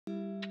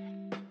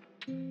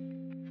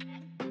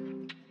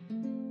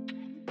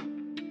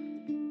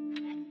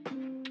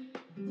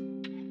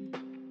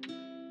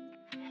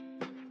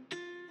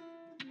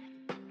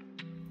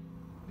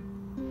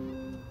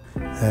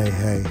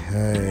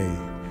Hey.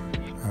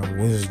 I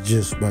was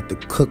just about to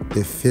cook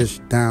the fish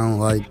down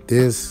like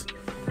this,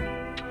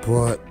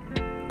 but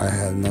I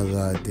had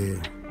another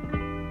idea.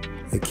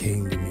 It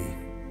came to me.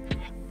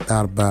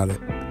 Thought about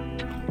it.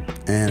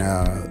 And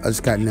I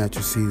just got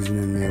natural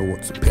seasoning in there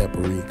with some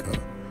paprika.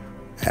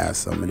 Have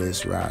some of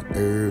this right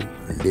there,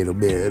 a little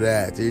bit of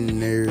that in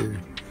there.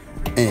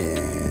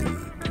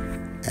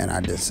 And I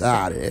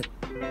decided,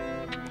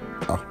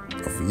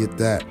 don't forget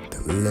that,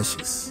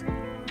 delicious.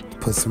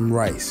 Put some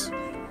rice.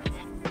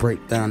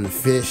 Break down the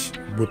fish,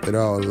 whip it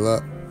all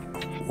up.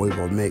 We're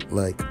gonna make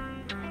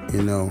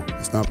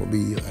it's not gonna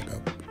be like a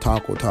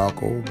taco,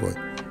 but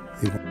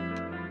you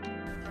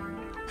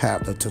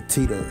have the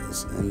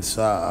tortillas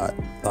inside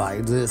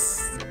like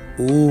this.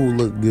 Ooh,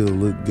 look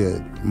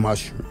good.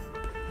 Mushroom,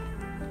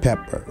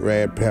 pepper,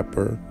 red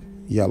pepper,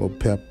 yellow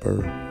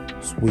pepper,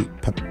 sweet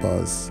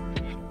peppers.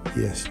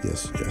 Yes.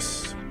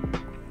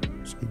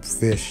 Some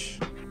fish.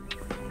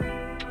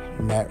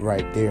 And that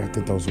right there, I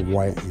think those are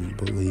white, and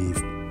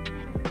believe.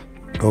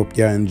 Hope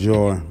y'all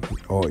enjoy.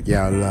 Hope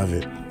y'all love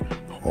it.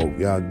 Hope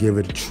y'all give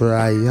it a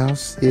try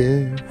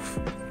yourself.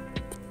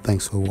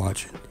 Thanks for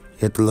watching.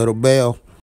 Hit the little bell.